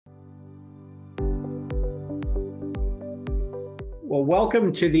Well,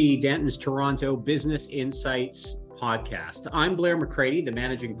 welcome to the Dentons Toronto Business Insights podcast. I'm Blair McCready, the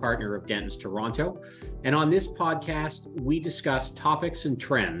managing partner of Dentons Toronto. And on this podcast, we discuss topics and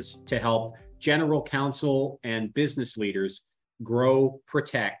trends to help general counsel and business leaders grow,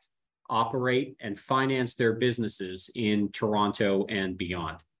 protect, operate, and finance their businesses in Toronto and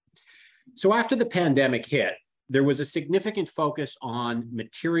beyond. So after the pandemic hit, there was a significant focus on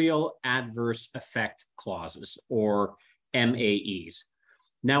material adverse effect clauses, or MAEs.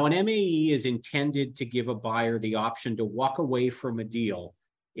 Now, an MAE is intended to give a buyer the option to walk away from a deal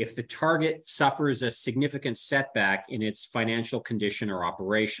if the target suffers a significant setback in its financial condition or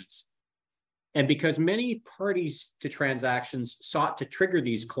operations. And because many parties to transactions sought to trigger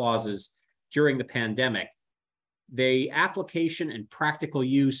these clauses during the pandemic, the application and practical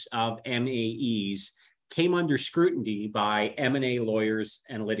use of MAEs came under scrutiny by M&A lawyers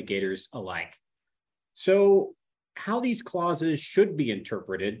and litigators alike. So, how these clauses should be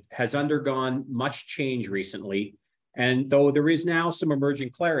interpreted has undergone much change recently, and though there is now some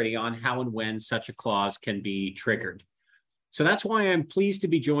emerging clarity on how and when such a clause can be triggered. So that's why I'm pleased to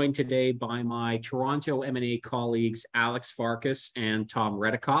be joined today by my Toronto M&A colleagues, Alex Farkas and Tom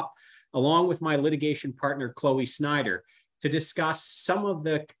Redekop, along with my litigation partner, Chloe Snyder, to discuss some of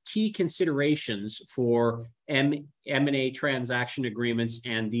the key considerations for M&A transaction agreements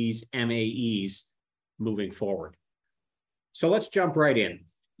and these MAEs moving forward. So let's jump right in.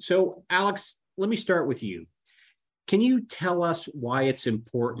 So Alex, let me start with you. Can you tell us why it's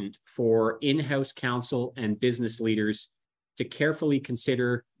important for in-house counsel and business leaders to carefully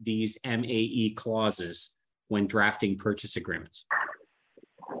consider these MAE clauses when drafting purchase agreements?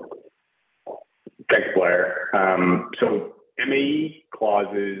 Thanks, Blair. So MAE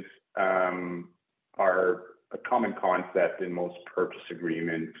clauses are a common concept in most purchase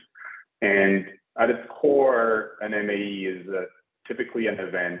agreements. And at its core, an MAE is typically an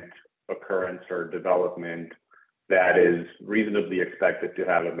event, occurrence, or development that is reasonably expected to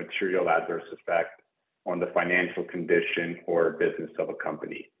have a material adverse effect on the financial condition or business of a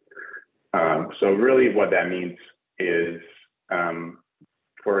company. So really what that means is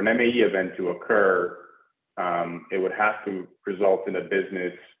for an MAE event to occur, it would have to result in a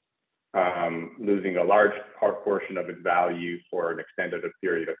business losing a large portion of its value for an extended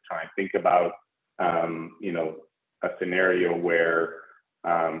period of time. Think about a scenario where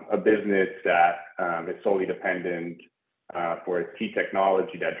a business that is solely dependent for its key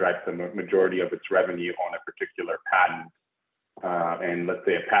technology that drives the majority of its revenue on a particular patent. And let's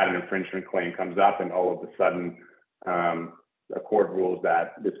say a patent infringement claim comes up and all of a sudden a court rules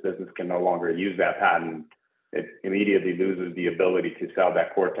that this business can no longer use that patent. It immediately loses the ability to sell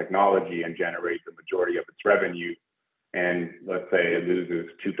that core technology and generate the majority of its revenue. And let's say it loses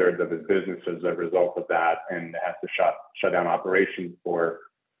 2/3 of its business as a result of that, and has to shut down operations for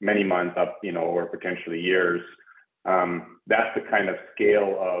many months, or potentially years. That's the kind of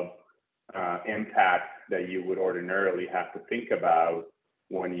scale of impact that you would ordinarily have to think about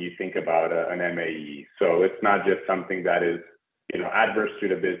when you think about an MAE. So it's not just something that is, adverse to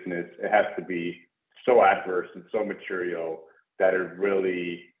the business. It has to be so adverse and so material that it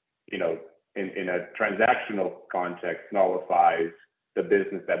really, in a transactional context, nullifies the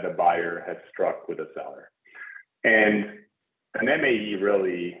business that the buyer has struck with the seller. And an MAE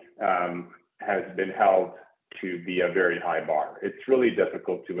really has been held to be a very high bar. It's really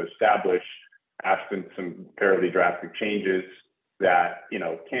difficult to establish absent some fairly drastic changes that,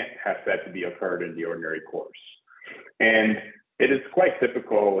 can't have said to be occurred in the ordinary course. And it is quite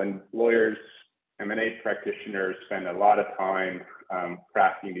typical, and lawyers, M&A practitioners spend a lot of time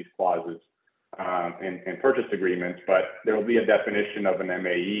crafting these clauses in purchase agreements, but there will be a definition of an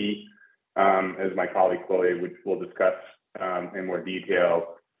MAE, as my colleague Chloe will discuss in more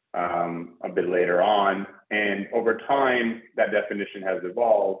detail a bit later on. And over time, that definition has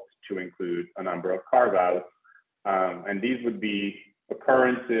evolved to include a number of carve-outs, and these would be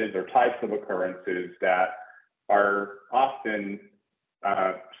occurrences or types of occurrences that are often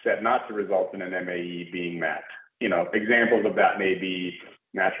set not to result in an MAE being met. Examples of that may be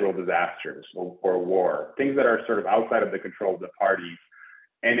natural disasters or war, things that are sort of outside of the control of the parties.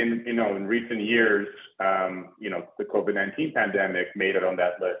 And in recent years, the COVID-19 pandemic made it on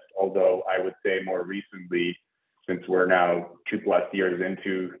that list, although I would say more recently, since we're now 2+ years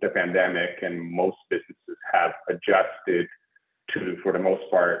into the pandemic and most businesses have adjusted to, for the most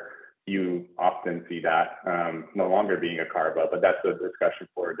part, you often see that no longer being a carve-out, but that's a discussion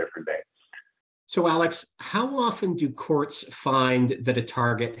for a different day. So Alex, how often do courts find that a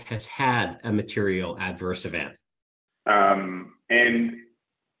target has had a material adverse event?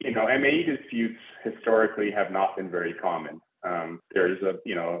 MAE disputes historically have not been very common.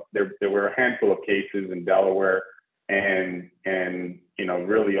 There were a handful of cases in Delaware, and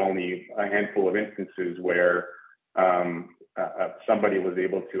really only a handful of instances where somebody was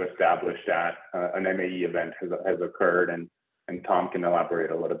able to establish that an MAE event has occurred, and Tom can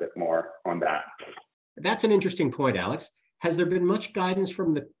elaborate a little bit more on that. That's an interesting point, Alex. Has there been much guidance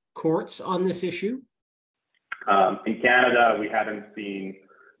from the courts on this issue? In Canada, we haven't seen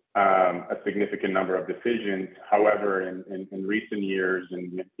a significant number of decisions. However, in recent years,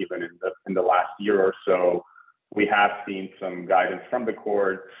 and even in the last year or so, we have seen some guidance from the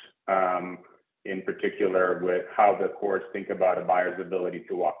courts, in particular with how the courts think about a buyer's ability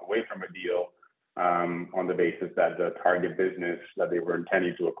to walk away from a deal on the basis that the target business that they were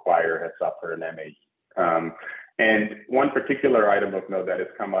intending to acquire has suffered an MAE. And one particular item of note that has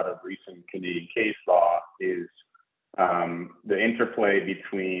come out of recent Canadian case law is the interplay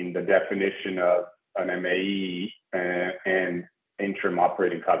between the definition of an MAE and interim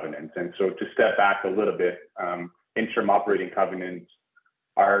operating covenants. And so to step back a little bit, interim operating covenants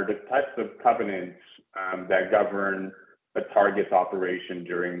are the types of covenants that govern a target's operation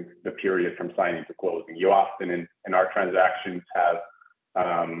during the period from signing to closing. You often in our transactions have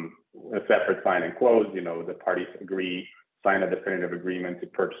a separate sign and close. The parties sign a definitive agreement to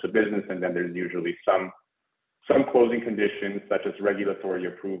purchase a business, and then there's usually some closing conditions, such as regulatory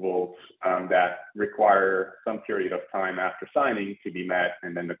approvals, that require some period of time after signing to be met,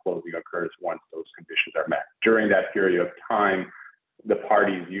 and then the closing occurs once those conditions are met. During that period of time, the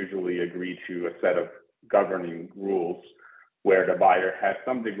parties usually agree to a set of governing rules where the buyer has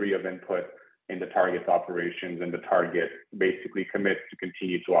some degree of input in the target's operations, and the target basically commits to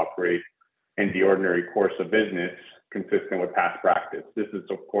continue to operate in the ordinary course of business consistent with past practice. This is,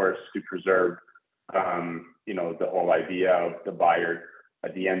 of course, to preserve the whole idea of the buyer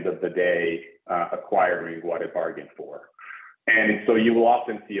at the end of the day acquiring what it bargained for. And so you will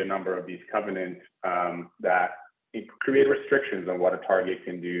often see a number of these covenants that create restrictions on what a target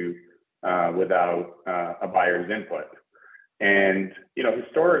can do without a buyer's input. And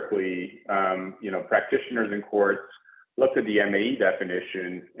historically, practitioners in courts looked at the MAE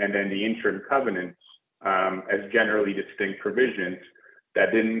definition and then the interim covenants as generally distinct provisions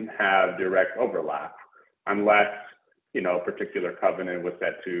that didn't have direct overlap, unless a particular covenant was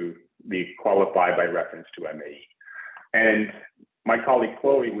said to be qualified by reference to MAE. And my colleague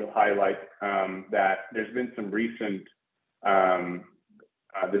Chloe will highlight that there's been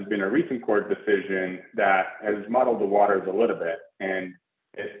a recent court decision that has muddled the waters a little bit, and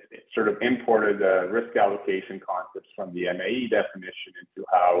it sort of imported the risk allocation concepts from the MAE definition into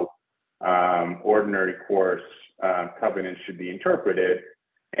how ordinary course covenants should be interpreted.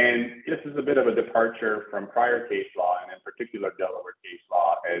 And this is a bit of a departure from prior case law, and in particular Delaware case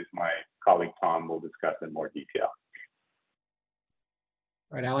law, as my colleague Tom will discuss in more detail.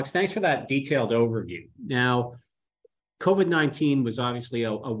 All right, Alex, thanks for that detailed overview. Now, COVID-19 was obviously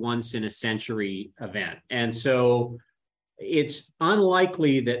a once-in-a-century event. And so it's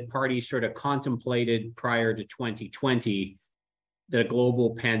unlikely that parties sort of contemplated prior to 2020 that a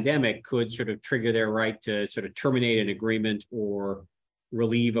global pandemic could sort of trigger their right to sort of terminate an agreement or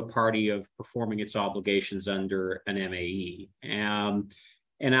relieve a party of performing its obligations under an MAE. And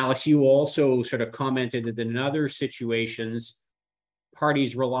Alex, you also sort of commented that in other situations,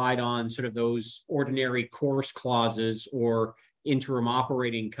 parties relied on sort of those ordinary course clauses or interim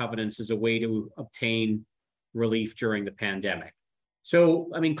operating covenants as a way to obtain relief during the pandemic. So,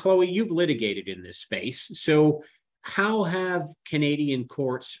 I mean, Chloe, you've litigated in this space. So how have Canadian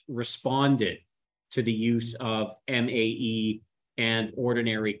courts responded to the use of MAE and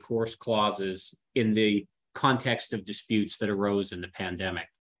ordinary course clauses in the context of disputes that arose in the pandemic?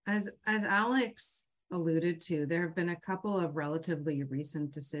 As Alex alluded to, there have been a couple of relatively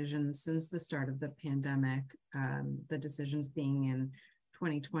recent decisions since the start of the pandemic, the decisions being in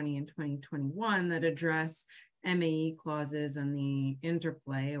 2020 and 2021 that address MAE clauses and the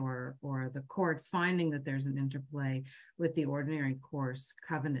interplay or the courts finding that there's an interplay with the ordinary course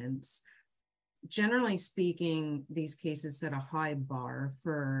covenants. Generally speaking, these cases set a high bar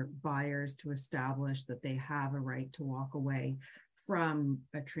for buyers to establish that they have a right to walk away from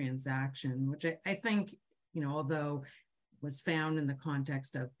a transaction, which I think, although was found in the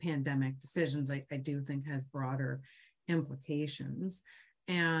context of pandemic decisions, I do think has broader implications.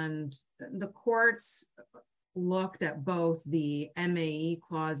 And the courts looked at both the MAE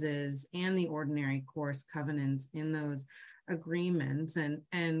clauses and the ordinary course covenants in those agreements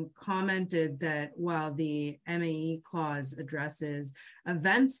and commented that while the MAE clause addresses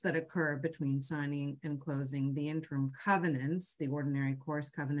events that occur between signing and closing, the interim covenants, the ordinary course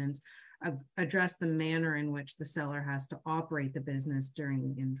covenants, address the manner in which the seller has to operate the business during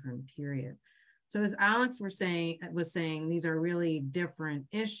the interim period. So as Alex was saying, these are really different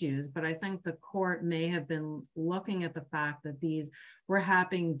issues, but I think the court may have been looking at the fact that these were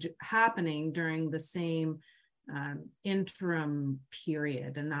happening during the same interim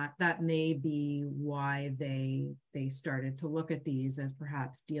period, and that may be why they started to look at these as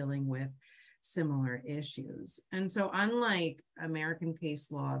perhaps dealing with similar issues. And so unlike American case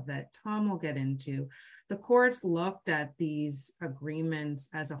law that Tom will get into, the courts looked at these agreements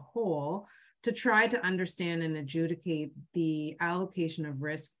as a whole to try to understand and adjudicate the allocation of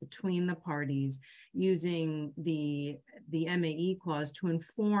risk between the parties using the MAE clause to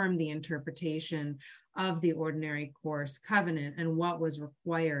inform the interpretation of the ordinary course covenant and what was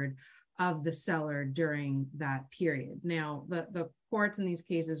required of the seller during that period. Now, the courts in these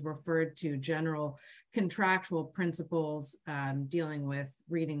cases referred to general contractual principles dealing with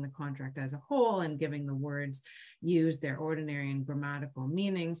reading the contract as a whole and giving the words used their ordinary and grammatical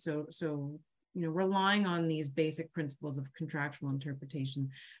meaning. So relying on these basic principles of contractual interpretation,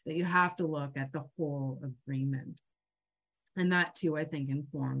 that you have to look at the whole agreement. And that too, I think,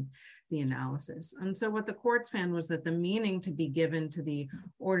 informed the analysis. And so what the courts found was that the meaning to be given to the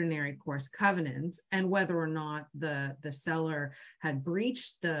ordinary course covenants and whether or not the seller had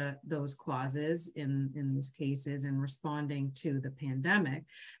breached those clauses in these cases in responding to the pandemic,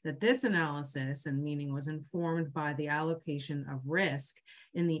 that this analysis and meaning was informed by the allocation of risk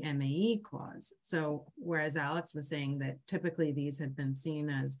in the MAE clause. So whereas Alex was saying that typically these had been seen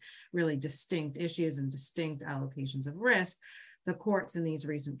as really distinct issues and distinct allocations of risk, the courts in these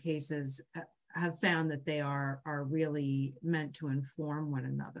recent cases have found that they are really meant to inform one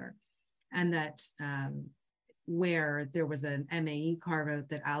another, and that where there was an MAE carve-out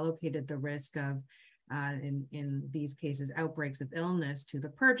that allocated the risk of in these cases, outbreaks of illness to the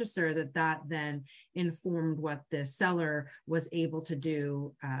purchaser, that then informed what the seller was able to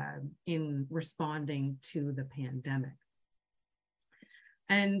do in responding to the pandemic.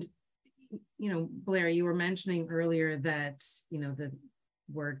 And, Blair, you were mentioning earlier that, that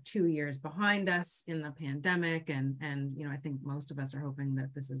we're 2 years behind us in the pandemic. And I think most of us are hoping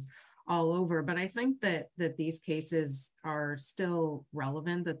that this is all over, but I think that these cases are still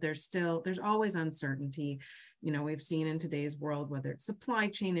relevant, that there's always uncertainty. We've seen in today's world, whether it's supply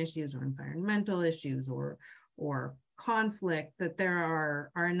chain issues or environmental issues or conflict, that there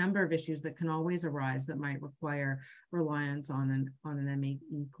are a number of issues that can always arise that might require reliance on an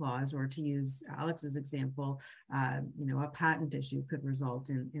MAE clause, or to use Alex's example, a patent issue could result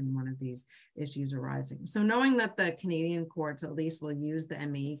in one of these issues arising. So knowing that the Canadian courts at least will use the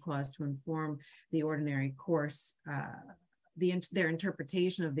MAE clause to inform the ordinary course, their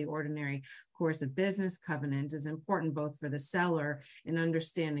interpretation of the ordinary course of business covenant is important both for the seller in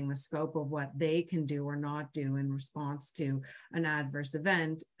understanding the scope of what they can do or not do in response to an adverse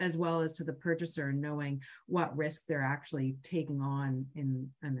event, as well as to the purchaser knowing what risk they're actually taking on in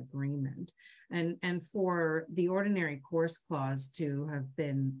an agreement. And for the ordinary course clause to have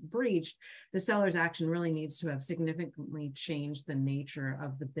been breached, the seller's action really needs to have significantly changed the nature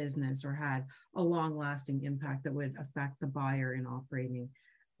of the business or had a long-lasting impact that would affect the buyer in operating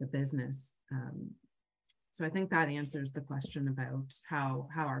the business. So I think that answers the question about how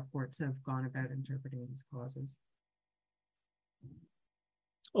our courts have gone about interpreting these clauses.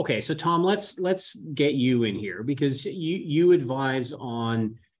 Okay, so Tom, let's get you in here, because you advise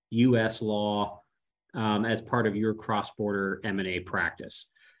on U.S. law as part of your cross-border M&A practice.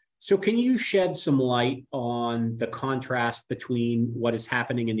 So can you shed some light on the contrast between what is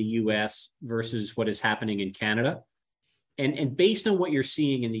happening in the U.S. versus what is happening in Canada? And based on what you're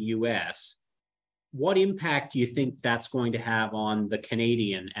seeing in the U.S., what impact do you think that's going to have on the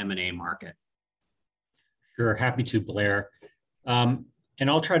Canadian M&A market? Sure, happy to, Blair. And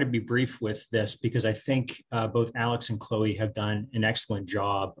I'll try to be brief with this because I think both Alex and Chloe have done an excellent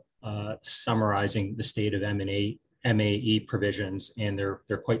job summarizing the state of MAE provisions, and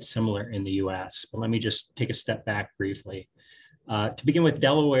they're quite similar in the US. But let me just take a step back briefly. To begin with,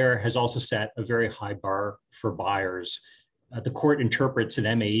 Delaware has also set a very high bar for buyers. The court interprets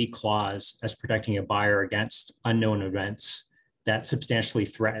an MAE clause as protecting a buyer against unknown events that substantially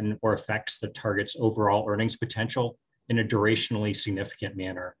threaten or affects the target's overall earnings potential in a durationally significant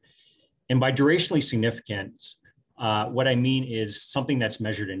manner. And by durationally significant, what I mean is something that's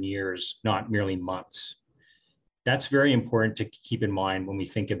measured in years, not merely months. That's very important to keep in mind when we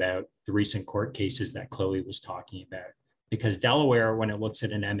think about the recent court cases that Chloe was talking about. because Delaware, when it looks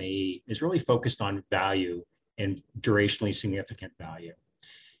at an MAE, is really focused on value and durationally significant value.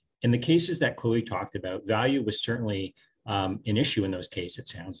 In the cases that Chloe talked about, value was certainly an issue in those cases, it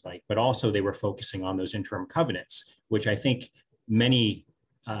sounds like, but also they were focusing on those interim covenants, which I think many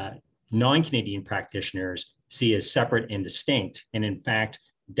non-Canadian practitioners see as separate and distinct. And in fact,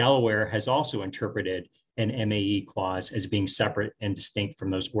 Delaware has also interpreted an MAE clause as being separate and distinct from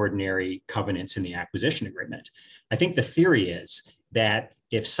those ordinary covenants in the acquisition agreement. I think the theory is that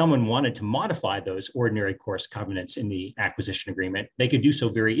if someone wanted to modify those ordinary course covenants in the acquisition agreement, they could do so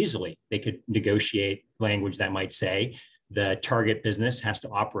very easily. They could negotiate language that might say the target business has to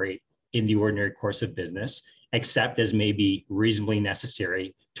operate in the ordinary course of business, except as may be reasonably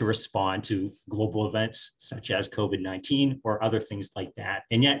necessary to respond to global events such as COVID-19 or other things like that.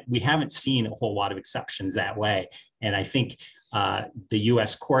 And yet we haven't seen a whole lot of exceptions that way. And I think the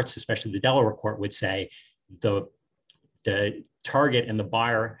US courts, especially the Delaware court, would say the target and the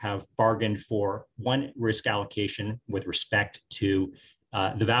buyer have bargained for one risk allocation with respect to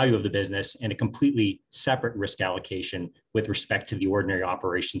the value of the business and a completely separate risk allocation with respect to the ordinary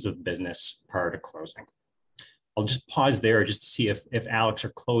operations of the business prior to closing. I'll just pause there just to see if Alex or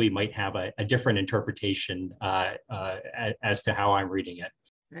Chloe might have a different interpretation as to how I'm reading it.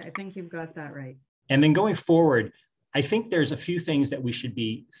 I think you've got that right. And then going forward, I think there's a few things that we should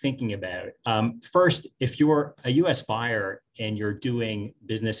be thinking about. First, if you're a US buyer and you're doing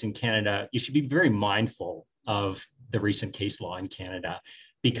business in Canada, you should be very mindful of the recent case law in Canada,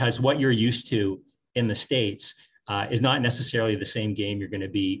 because what you're used to in the States is not necessarily the same game you're going to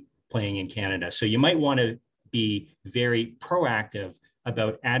be playing in Canada. So you might want to be very proactive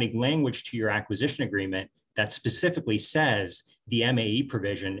about adding language to your acquisition agreement that specifically says the MAE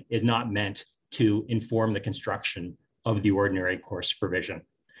provision is not meant to inform the construction of the ordinary course provision.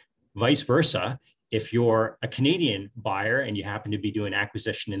 Vice versa, if you're a Canadian buyer and you happen to be doing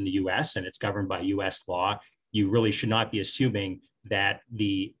acquisition in the US and it's governed by US law, you really should not be assuming that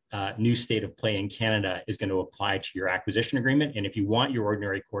the new state of play in Canada is going to apply to your acquisition agreement. And if you want your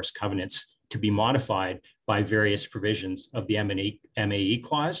ordinary course covenants to be modified by various provisions of the MAE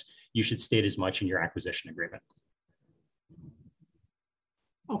clause, you should state as much in your acquisition agreement.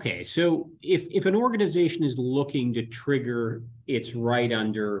 Okay, so if an organization is looking to trigger its right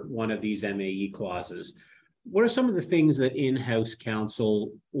under one of these MAE clauses, what are some of the things that in-house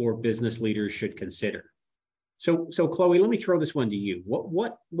counsel or business leaders should consider? So Chloe, let me throw this one to you.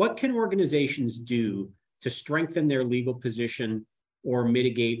 What can organizations do to strengthen their legal position or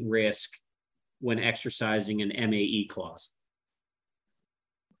mitigate risk when exercising an MAE clause?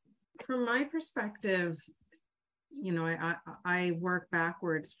 From my perspective, you know, I work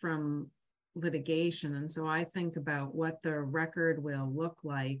backwards from litigation. And so I think about what the record will look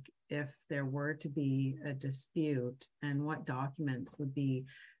like if there were to be a dispute and what documents would be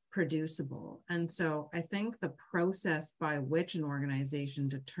producible. And so I think the process by which an organization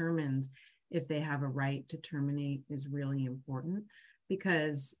determines if they have a right to terminate is really important,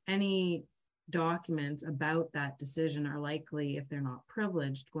 because any documents about that decision are likely, if they're not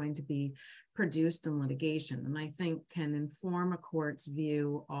privileged, going to be produced in litigation, and I think can inform a court's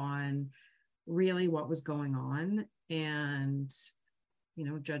view on really what was going on. And, you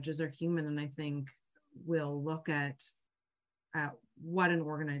know, judges are human, and I think will look at what an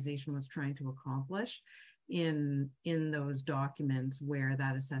organization was trying to accomplish in those documents where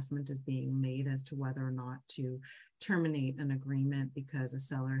that assessment is being made as to whether or not to terminate an agreement because a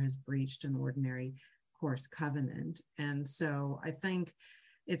seller has breached an ordinary course covenant. And so I think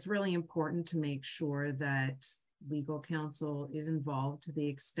it's really important to make sure that legal counsel is involved to the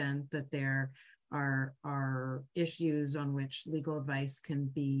extent that there are issues on which legal advice can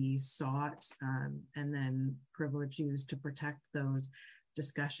be sought, and then privilege used to protect those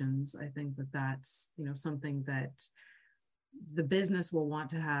discussions. I think that that's, you know, something that the business will want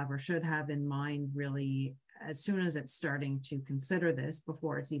to have or should have in mind really as soon as it's starting to consider this,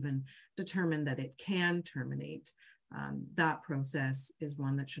 before it's even determined that it can terminate. That process is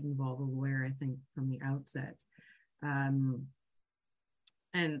one that should involve a lawyer, I think, from the outset. And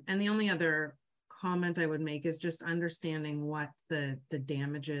the only other comment I would make is just understanding what the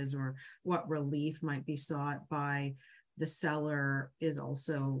damages or what relief might be sought by the seller is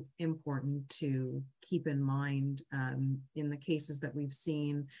also important to keep in mind. In the cases that we've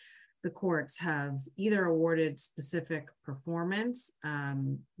seen, the courts have either awarded specific performance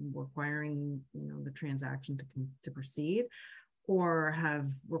requiring, you know, the transaction to proceed, or have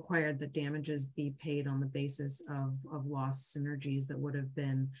required that damages be paid on the basis of lost synergies that would have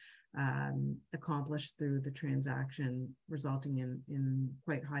been accomplished through the transaction, resulting in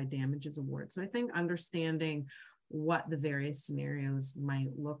quite high damages awards. So I think understanding what the various scenarios might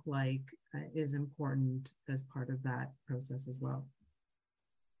look like is important as part of that process as well.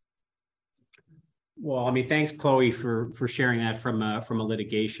 Well, I mean, thanks, Chloe, for sharing that from a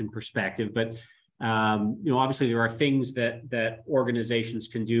litigation perspective. But obviously, there are things that organizations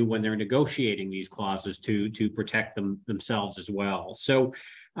can do when they're negotiating these clauses to protect themselves as well. So,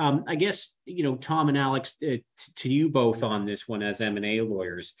 I guess Tom and Alex, to you both on this one as M&A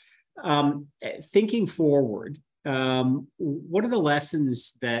lawyers, thinking forward, what are the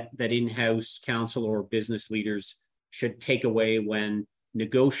lessons that in-house counsel or business leaders should take away when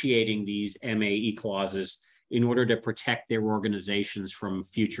negotiating these MAE clauses in order to protect their organizations from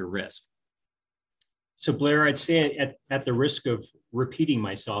future risk? So Blair, I'd say at the risk of repeating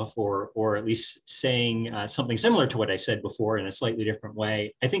myself or at least saying something similar to what I said before in a slightly different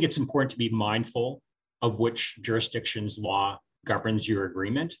way, I think it's important to be mindful of which jurisdiction's law governs your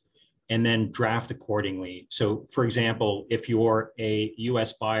agreement and then draft accordingly. So for example, if you're a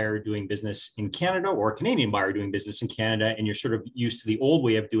US buyer doing business in Canada or a Canadian buyer doing business in Canada, and you're sort of used to the old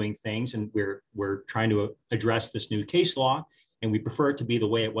way of doing things, and we're trying to address this new case law, and we prefer it to be the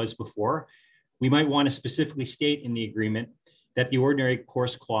way it was before, we might want to specifically state in the agreement that the ordinary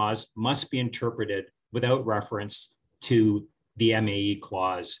course clause must be interpreted without reference to the MAE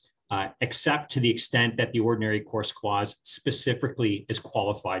clause, except to the extent that the ordinary course clause specifically is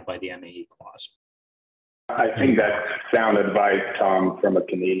qualified by the MAE clause. I think that's sound advice, Tom, from a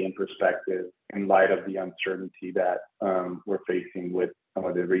Canadian perspective, in light of the uncertainty that we're facing with some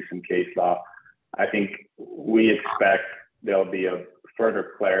of the recent case law. I think we expect there'll be a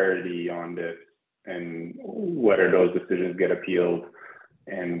further clarity on this and whether those decisions get appealed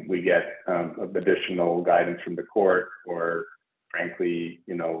and we get additional guidance from the court, or frankly,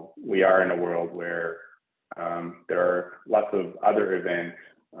 we are in a world where there are lots of other events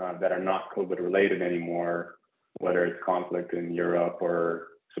that are not COVID related anymore, whether it's conflict in Europe or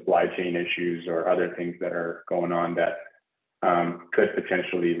supply chain issues or other things that are going on that could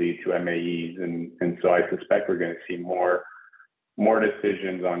potentially lead to MAEs. And so I suspect we're going to see more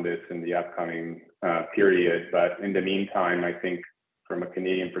decisions on this in the upcoming period. But in the meantime, I think from a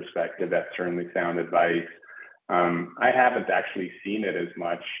Canadian perspective, that's certainly sound advice. I haven't actually seen it as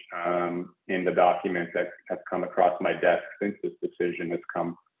much in the documents that have come across my desk since this decision has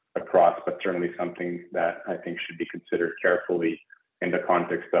come across, but certainly something that I think should be considered carefully in the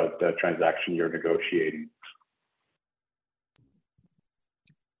context of the transaction you're negotiating.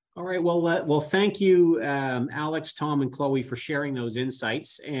 All right. Well, thank you, Alex, Tom, and Chloe, for sharing those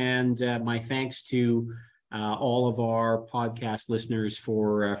insights. And my thanks to all of our podcast listeners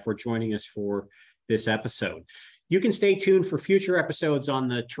for joining us for this episode. You can stay tuned for future episodes on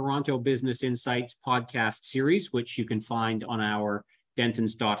the Toronto Business Insights podcast series, which you can find on our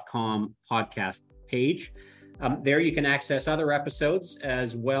dentons.com podcast page. There you can access other episodes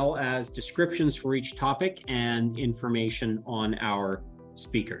as well as descriptions for each topic and information on our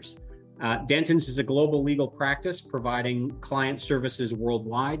speakers. Dentons is a global legal practice providing client services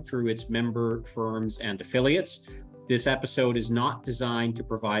worldwide through its member firms and affiliates. This episode is not designed to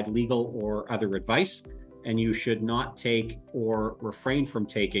provide legal or other advice, and you should not take or refrain from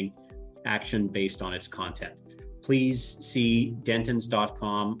taking action based on its content. Please see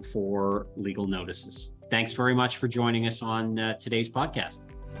dentons.com for legal notices. Thanks very much for joining us on today's podcast.